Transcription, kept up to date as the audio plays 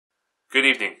Good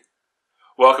evening.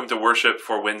 Welcome to worship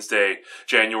for Wednesday,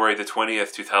 January the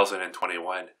 20th,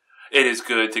 2021. It is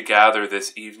good to gather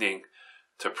this evening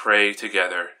to pray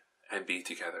together and be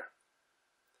together.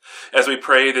 As we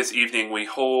pray this evening, we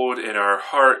hold in our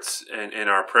hearts and in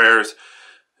our prayers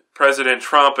President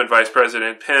Trump and Vice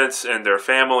President Pence and their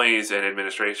families and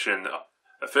administration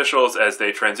officials as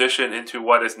they transition into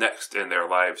what is next in their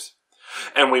lives.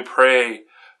 And we pray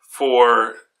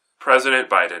for President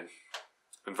Biden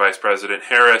and Vice President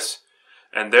Harris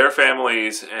and their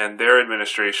families and their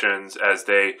administrations as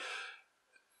they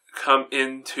come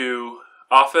into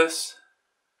office,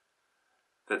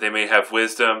 that they may have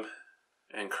wisdom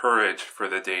and courage for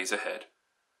the days ahead.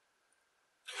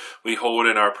 We hold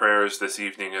in our prayers this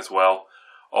evening as well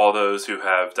all those who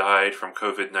have died from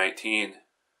COVID-19.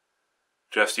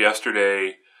 Just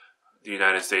yesterday, the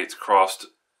United States crossed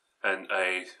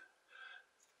a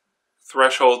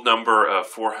threshold number of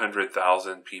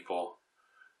 400,000 people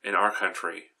in our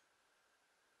country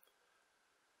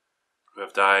who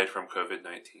have died from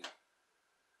COVID-19.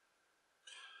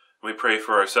 We pray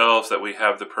for ourselves that we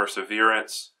have the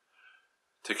perseverance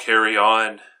to carry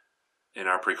on in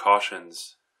our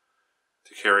precautions,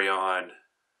 to carry on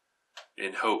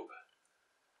in hope,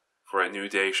 for a new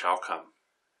day shall come.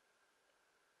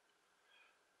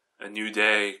 A new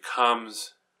day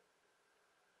comes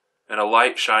and a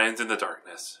light shines in the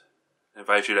darkness. I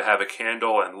invite you to have a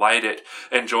candle and light it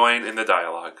and join in the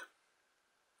dialogue.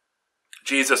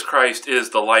 Jesus Christ is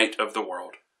the light of the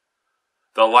world,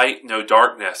 the light no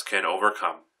darkness can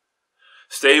overcome.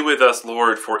 Stay with us,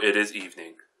 Lord, for it is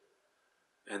evening,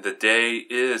 and the day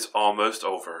is almost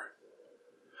over.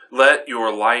 Let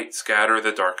your light scatter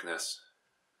the darkness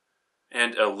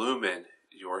and illumine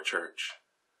your church.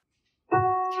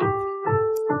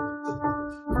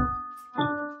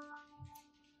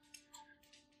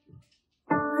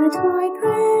 Let my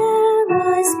prayer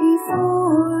rise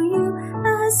before you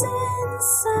as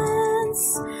incense,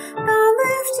 the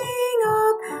lifting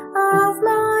up of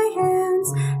my hands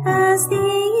as the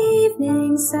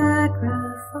evening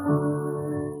sacrifice.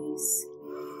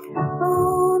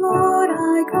 Oh Lord,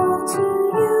 I call to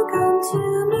you, come to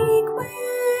me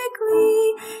quickly,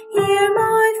 hear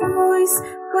my voice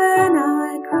when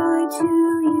I cry to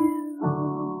you.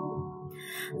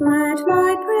 Let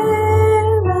my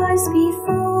prayer rise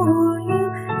before you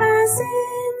as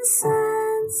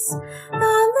incense,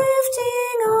 the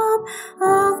lifting up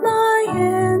of my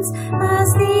hands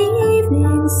as the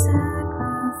evening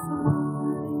sacrifice.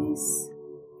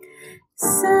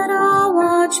 Set a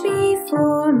watch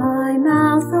before my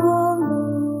mouth, O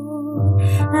Lord,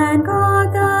 and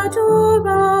guard the door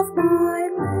of my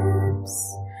lips.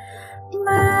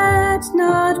 Let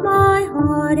not my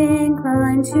heart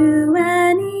incline to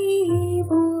any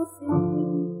evil thing.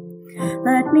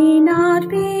 Let me not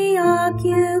be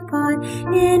occupied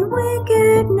in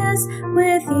wickedness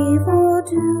with evildoers.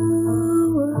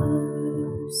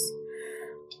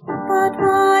 But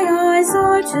my eyes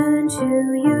are turned to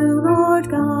you, Lord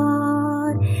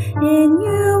God. In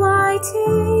you I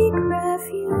take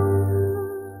refuge.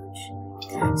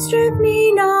 Strip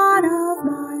me not of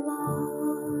my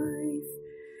life.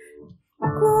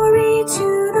 Glory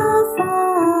to the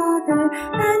Father,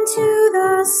 and to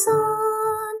the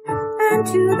Son, and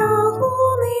to the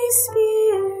Holy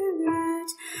Spirit,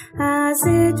 as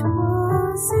it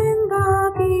was in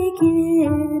the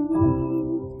beginning,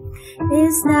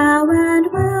 is now, and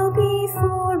will be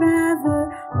forever.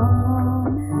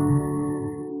 Amen.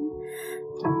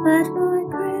 Let my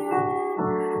prayer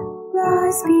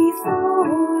rise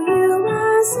before you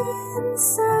as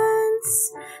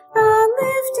incense, the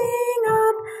lifting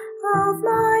up of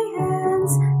my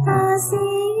hands as the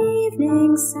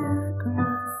evening sacrifice.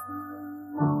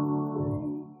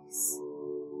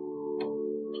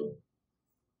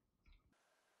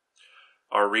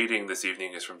 Our reading this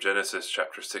evening is from Genesis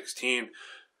chapter 16,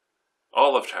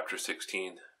 all of chapter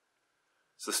 16.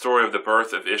 It's the story of the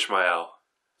birth of Ishmael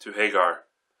to Hagar,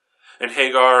 and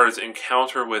Hagar's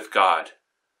encounter with God.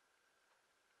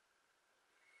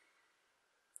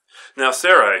 Now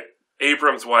Sarai,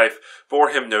 Abram's wife, bore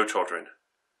him no children.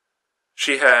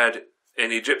 She had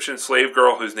an Egyptian slave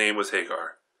girl whose name was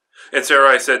Hagar. And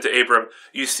Sarai said to Abram,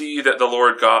 "You see that the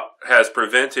Lord God has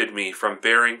prevented me from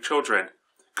bearing children.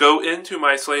 Go into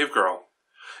my slave girl.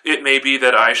 It may be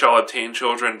that I shall obtain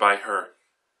children by her."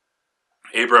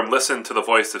 Abram listened to the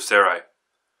voice of Sarai.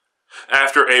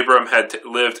 After Abram had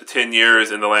lived 10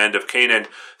 years in the land of Canaan,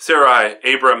 Sarai,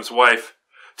 Abram's wife,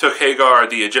 took Hagar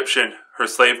the Egyptian, her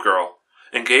slave girl,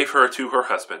 and gave her to her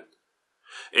husband.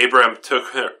 Abram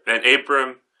took her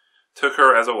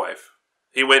as a wife.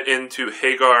 He went into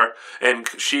Hagar, and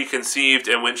she conceived,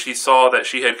 and when she saw that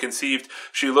she had conceived,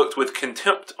 she looked with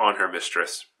contempt on her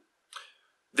mistress.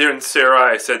 Then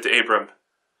Sarai said to Abram,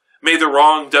 "May the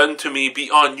wrong done to me be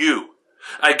on you.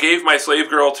 I gave my slave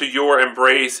girl to your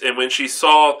embrace, and when she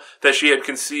saw that she had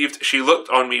conceived, she looked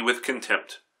on me with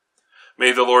contempt.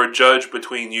 May the Lord judge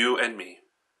between you and me."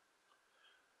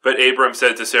 But Abram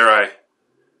said to Sarai,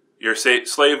 "Your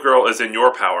slave girl is in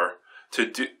your power, to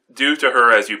do to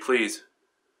her as you please."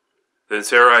 Then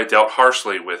Sarai dealt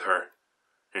harshly with her,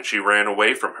 and she ran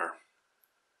away from her.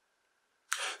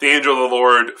 The angel of the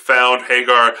Lord found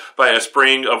Hagar by a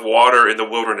spring of water in the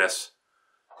wilderness,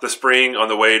 the spring on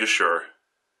the way to Shur.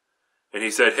 And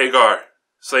he said, "Hagar,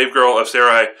 slave girl of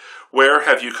Sarai, where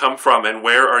have you come from, and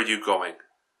where are you going?"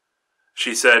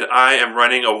 She said, "I am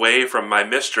running away from my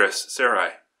mistress,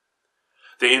 Sarai."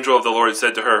 The angel of the Lord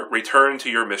said to her, "Return to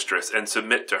your mistress and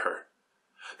submit to her."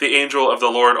 The angel of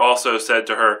the Lord also said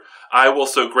to her, "I will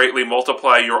so greatly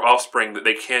multiply your offspring that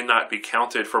they cannot be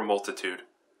counted for multitude."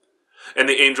 And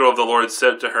the angel of the Lord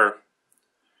said to her,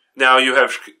 "Now you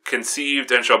have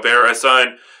conceived and shall bear a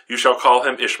son. You shall call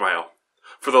him Ishmael,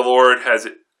 for the Lord has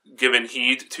given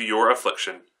heed to your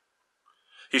affliction.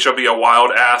 He shall be a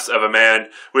wild ass of a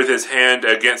man, with his hand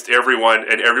against everyone,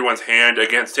 and everyone's hand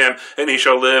against him, and he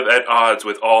shall live at odds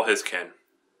with all his kin."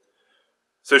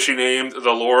 So she named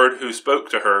the Lord who spoke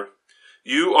to her,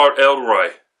 "You are El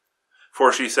Roi,"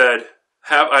 for she said,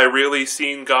 "Have I really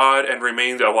seen God and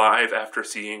remained alive after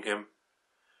seeing him?"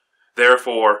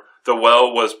 Therefore the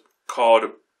well was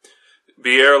called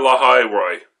Beer Lahai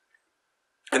Roi,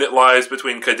 and it lies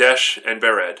between Kadesh and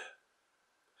Bered.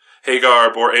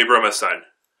 Hagar bore Abram a son,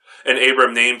 and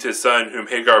Abram named his son whom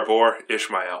Hagar bore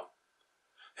Ishmael.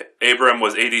 Abram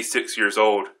was 86 years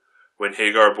old when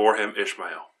Hagar bore him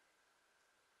Ishmael.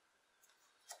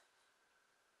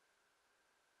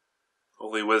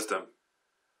 Holy wisdom,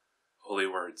 holy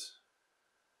words.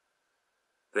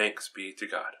 Thanks be to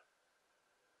God.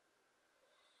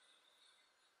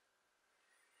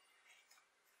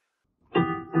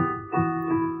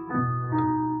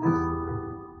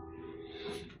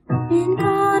 In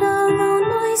God alone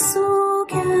my soul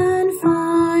can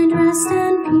find rest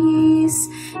and peace.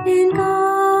 In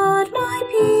God my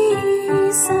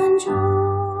peace and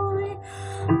joy.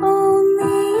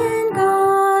 Only in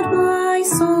God my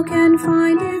soul can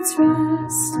find its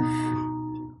rest.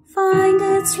 Find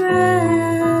its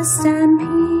rest and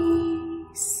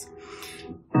peace.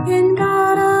 In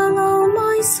God alone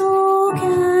my soul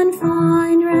can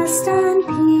find rest and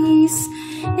peace.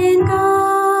 In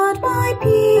God my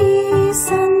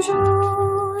peace and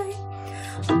joy.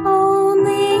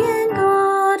 Only in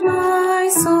God my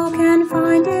soul can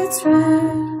find its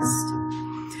rest.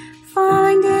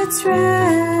 Find its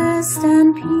rest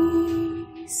and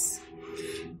peace.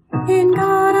 In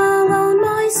God alone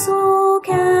my soul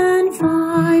can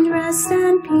find rest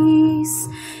and peace.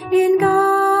 In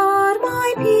God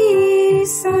my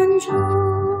peace and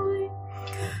joy.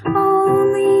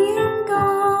 Only in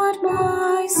God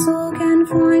my soul can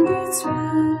find its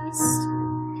rest.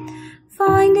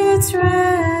 Find its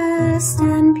rest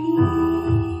and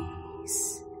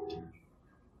peace.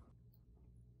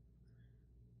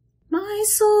 My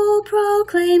soul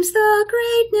proclaims the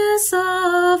greatness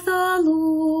of the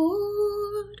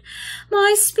Lord.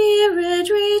 My spirit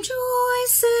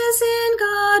rejoices in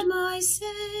God my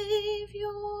Savior.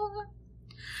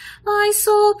 My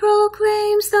soul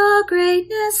proclaims the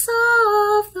greatness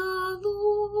of the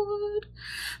Lord.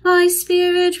 My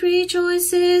spirit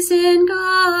rejoices in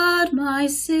God my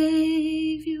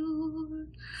Savior.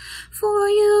 For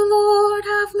you, Lord,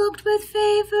 have looked with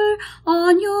favor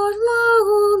on your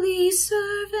lowly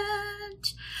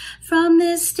servant. From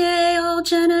this day all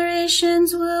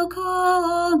generations will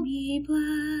call me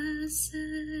blessed.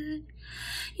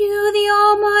 You, the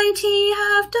Almighty,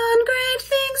 have done great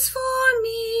things for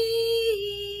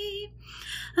me,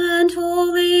 and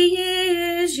holy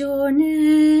is your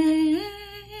name.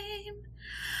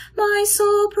 My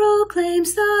soul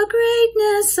proclaims the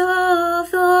greatness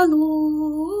of the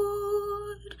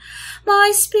Lord.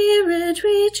 My spirit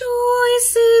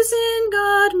rejoices in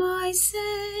God my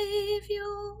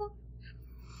Savior.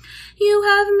 You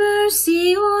have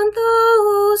mercy on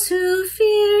those who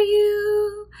fear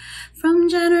you, from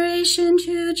generation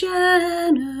to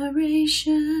generation.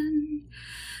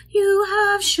 You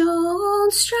have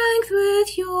shown strength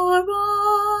with your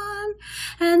arm,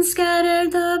 and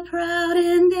scattered the proud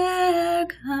in their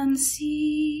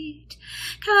conceit,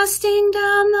 casting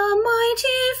down the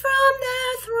mighty from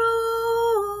their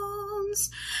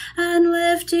thrones, and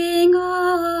lifting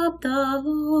up the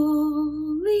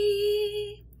lowly.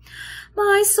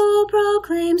 My soul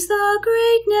proclaims the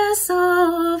greatness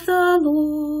of the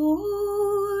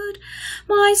Lord.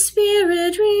 My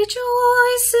spirit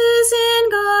rejoices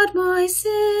in God my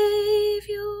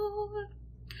Saviour.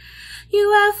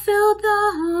 You have filled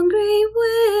the hungry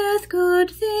with good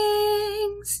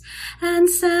things, and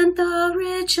sent the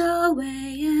rich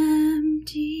away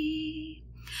empty.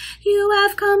 You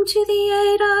have come to the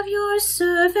aid of your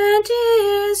servant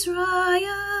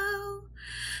Israel,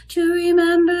 to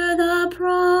remember the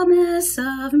promise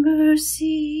of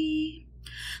mercy,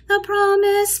 the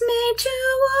promise made to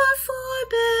our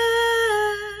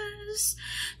forebears,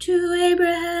 to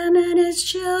Abraham and his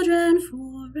children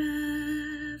forever.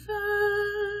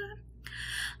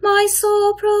 My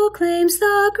soul proclaims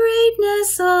the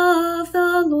greatness of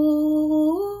the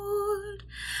Lord.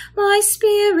 My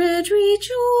spirit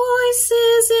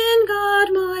rejoices in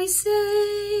God my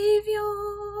Saviour.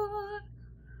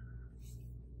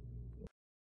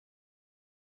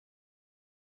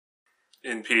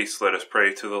 In peace, let us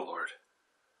pray to the Lord.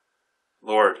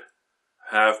 Lord,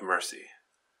 have mercy.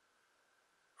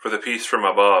 For the peace from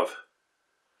above,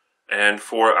 and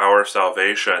for our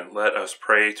salvation, let us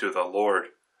pray to the Lord.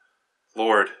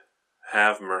 Lord,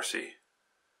 have mercy.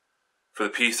 For the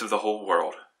peace of the whole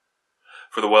world,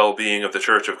 for the well-being of the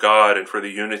Church of God, and for the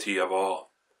unity of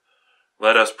all,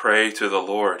 let us pray to the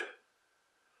Lord.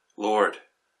 Lord,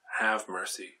 have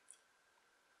mercy.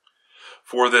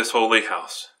 For this holy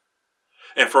house,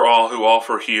 and for all who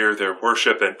offer here their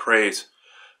worship and praise,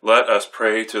 let us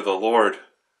pray to the Lord.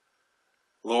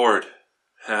 Lord,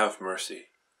 have mercy.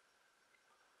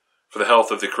 For the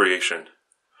health of the creation,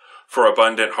 for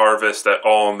abundant harvest that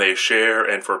all may share,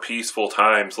 and for peaceful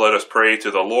times, let us pray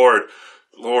to the Lord.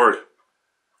 Lord,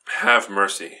 have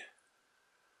mercy.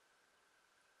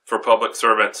 For public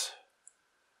servants,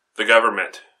 the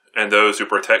government, and those who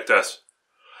protect us,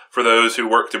 for those who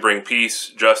work to bring peace,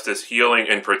 justice, healing,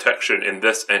 and protection in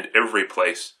this and every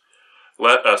place,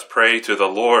 let us pray to the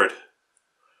Lord.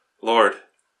 Lord,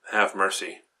 have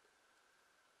mercy.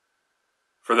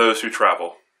 For those who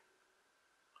travel,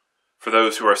 for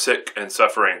those who are sick and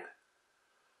suffering,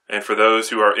 and for those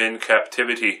who are in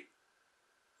captivity,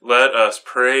 let us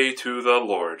pray to the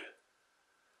Lord.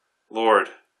 Lord,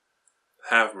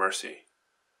 have mercy.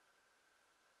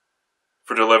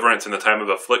 For deliverance in the time of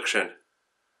affliction,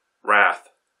 wrath,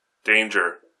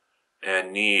 danger,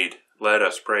 and need, let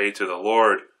us pray to the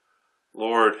Lord.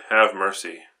 Lord, have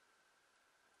mercy.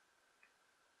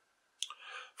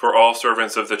 For all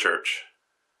servants of the Church,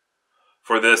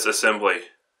 for this assembly,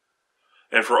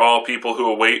 and for all people who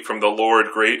await from the Lord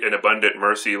great and abundant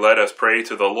mercy, let us pray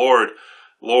to the Lord.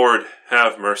 Lord,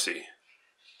 have mercy.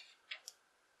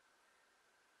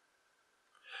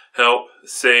 Help,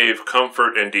 save,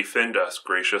 comfort, and defend us,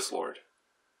 gracious Lord.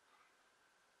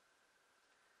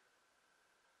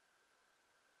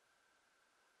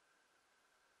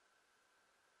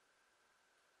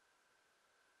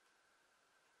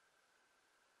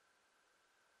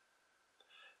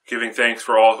 Giving thanks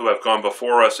for all who have gone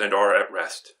before us and are at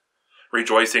rest,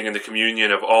 rejoicing in the communion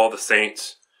of all the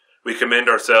saints, we commend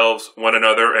ourselves, one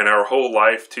another, and our whole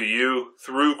life to you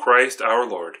through Christ our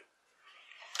Lord.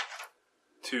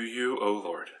 To you, O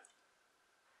Lord.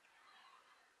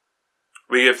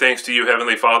 We give thanks to you,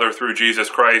 Heavenly Father, through Jesus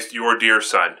Christ, your dear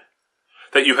Son,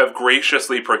 that you have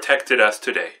graciously protected us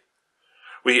today.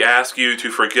 We ask you to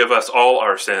forgive us all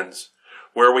our sins,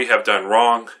 where we have done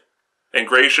wrong, and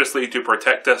graciously to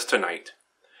protect us tonight.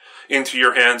 Into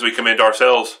your hands we commend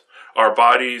ourselves, our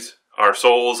bodies, our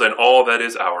souls, and all that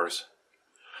is ours.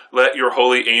 Let your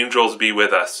holy angels be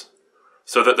with us,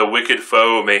 so that the wicked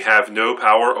foe may have no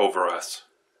power over us.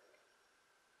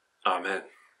 Amen.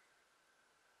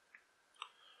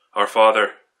 Our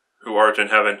Father, who art in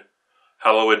heaven,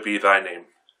 hallowed be thy name.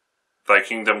 Thy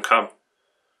kingdom come,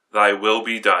 thy will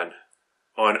be done,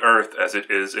 on earth as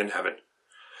it is in heaven.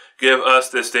 Give us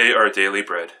this day our daily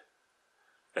bread,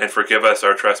 and forgive us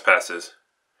our trespasses,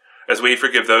 as we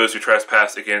forgive those who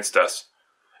trespass against us.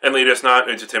 And lead us not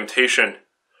into temptation,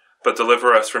 but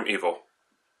deliver us from evil.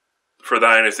 For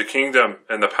thine is the kingdom,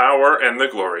 and the power, and the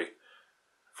glory,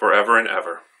 forever and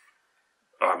ever.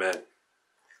 Amen.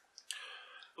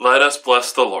 Let us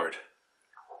bless the Lord.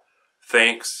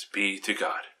 Thanks be to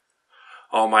God.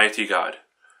 Almighty God,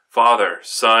 Father,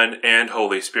 Son, and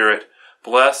Holy Spirit,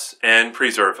 bless and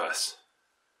preserve us.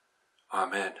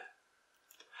 Amen.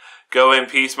 Go in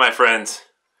peace, my friends.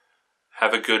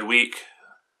 Have a good week.